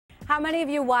How many of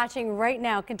you watching right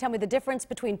now can tell me the difference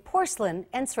between porcelain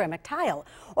and ceramic tile?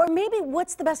 Or maybe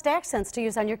what's the best accents to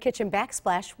use on your kitchen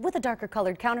backsplash with a darker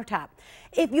colored countertop?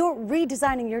 If you're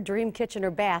redesigning your dream kitchen or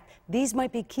bath, these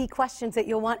might be key questions that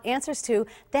you'll want answers to.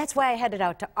 That's why I headed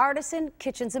out to Artisan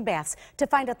Kitchens and Baths to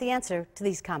find out the answer to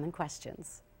these common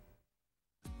questions.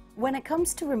 When it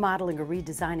comes to remodeling or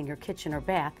redesigning your kitchen or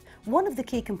bath, one of the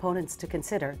key components to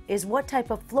consider is what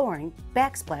type of flooring,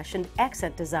 backsplash, and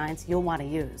accent designs you'll want to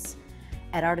use.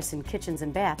 At Artisan Kitchens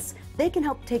and Baths, they can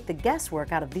help take the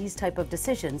guesswork out of these type of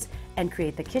decisions and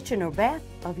create the kitchen or bath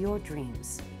of your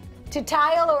dreams. To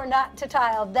tile or not to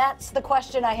tile, that's the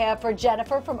question I have for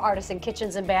Jennifer from Artisan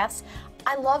Kitchens and Baths.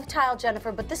 I love tile,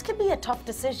 Jennifer, but this can be a tough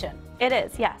decision. It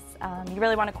is, yes. You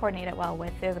really want to coordinate it well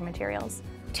with the other materials.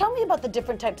 Tell me about the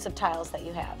different types of tiles that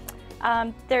you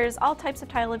have. There's all types of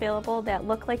tile available that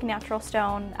look like natural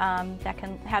stone, that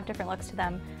can have different looks to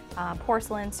them.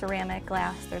 Porcelain, ceramic,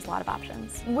 glass, there's a lot of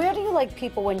options. Where do you like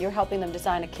people when you're helping them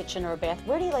design a kitchen or a bath?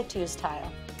 Where do you like to use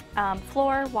tile?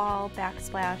 Floor, wall,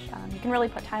 backsplash, you can really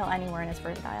put tile anywhere and it's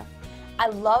versatile. I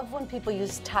love when people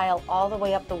use tile all the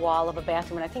way up the wall of a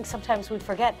bathroom, and I think sometimes we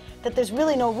forget that there's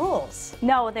really no rules.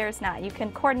 No, there's not. You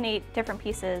can coordinate different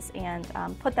pieces and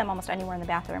put them almost anywhere in the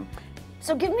bathroom.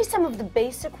 So give me some of the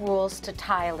basic rules to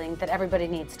tiling that everybody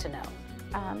needs to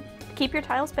know. Keep your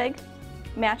tiles big,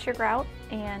 match your grout,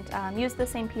 and use the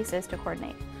same pieces to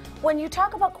coordinate. When you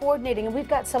talk about coordinating, and we've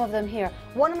got some of them here,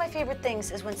 one of my favorite things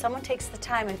is when someone takes the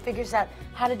time and figures out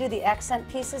how to do the accent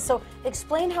pieces. So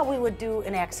explain how we would do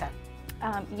an accent.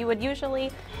 You would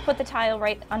usually put the tile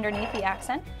right underneath the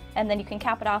accent, and then you can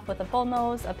cap it off with a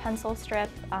bullnose, a pencil strip,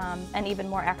 and even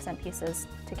more accent pieces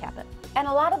to cap it. And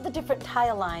a lot of the different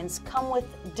tile lines come with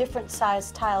different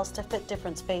size tiles to fit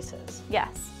different spaces.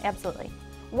 Yes, absolutely.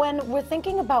 When we're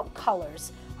thinking about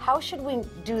colors, how should we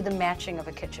do the matching of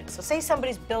a kitchen? So say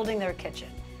somebody's building their kitchen.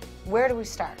 Where do we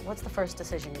start? What's the first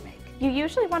decision you make? You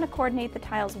usually want to coordinate the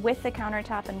tiles with the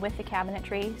countertop and with the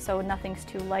cabinetry, so nothing's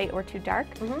too light or too dark.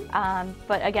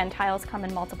 But again, tiles come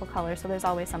in multiple colors, so there's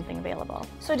always something available.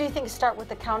 So do you think start with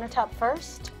the countertop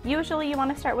first? Usually you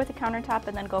want to start with the countertop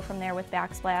and then go from there with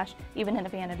backsplash. Even in a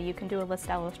vanity, you can do a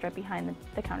listello strip behind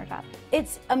the countertop.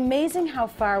 It's amazing how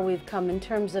far we've come in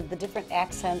terms of the different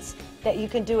accents that you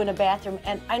can do in a bathroom.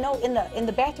 And I know in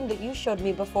the bathroom that you showed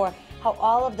me before, how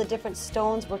all of the different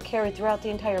stones were carried throughout the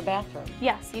entire bathroom.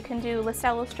 Yes, you can do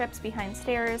listello strips behind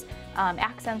stairs,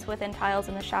 accents within tiles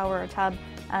in the shower or tub,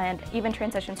 and even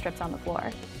transition strips on the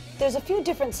floor. There's a few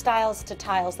different styles to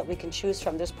tiles that we can choose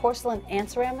from. There's porcelain and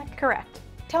ceramic? Correct.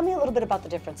 Tell me a little bit about the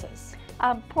differences.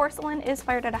 Porcelain is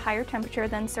fired at a higher temperature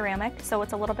than ceramic, so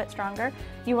it's a little bit stronger.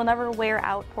 You will never wear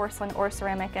out porcelain or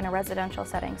ceramic in a residential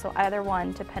setting, so either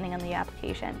one, depending on the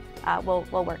application, will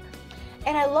work.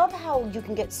 And I love how you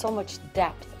can get so much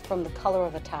depth from the color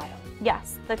of a tile.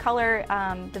 Yes, the color,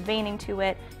 the veining to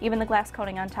it, even the glass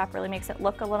coating on top really makes it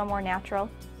look a little more natural.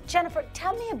 Jennifer,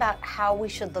 tell me about how we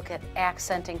should look at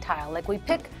accenting tile. Like we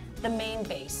pick the main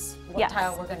base, what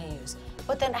tile we're going to use.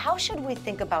 But then how should we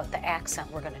think about the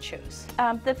accent we're going to choose?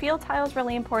 The field tile is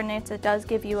really important. It does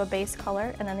give you a base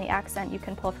color, and then the accent you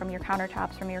can pull from your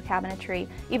countertops, from your cabinetry,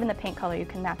 even the paint color you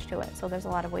can match to it. So there's a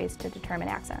lot of ways to determine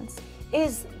accents.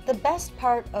 Is the best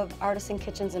part of Artisan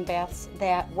Kitchens and Baths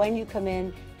that when you come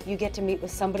in, you get to meet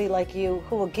with somebody like you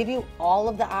who will give you all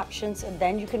of the options and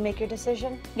then you can make your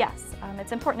decision? Yes,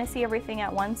 it's important to see everything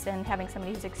at once, and having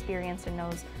somebody who's experienced and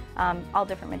knows all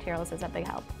different materials is a big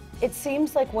help. It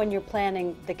seems like when you're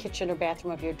planning the kitchen or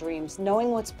bathroom of your dreams,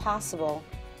 knowing what's possible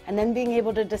and then being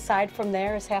able to decide from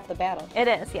there is half the battle. It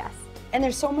is, yes. And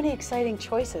there's so many exciting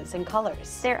choices and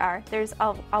colors. There are. There's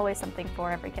always something for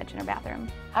every kitchen or bathroom.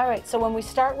 All right, so when we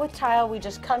start with tile, we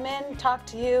just come in, talk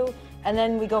to you, and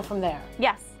then we go from there.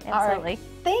 Yes, absolutely. All right.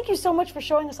 Thank you so much for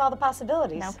showing us all the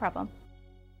possibilities. No problem.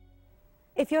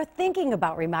 If you're thinking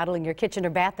about remodeling your kitchen or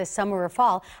bath this summer or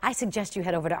fall, I suggest you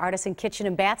head over to Artisan Kitchen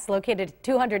and Baths, located at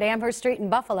 200 Amherst Street in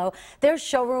Buffalo. Their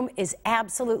showroom is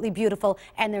absolutely beautiful,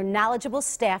 and their knowledgeable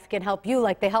staff can help you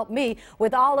like they helped me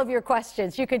with all of your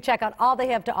questions. You can check out all they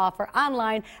have to offer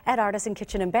online at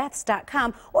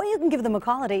artisankitchenandbaths.com, or you can give them a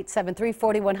call at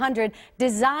 873-4100.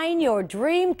 Design your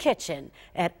dream kitchen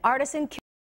at Artisan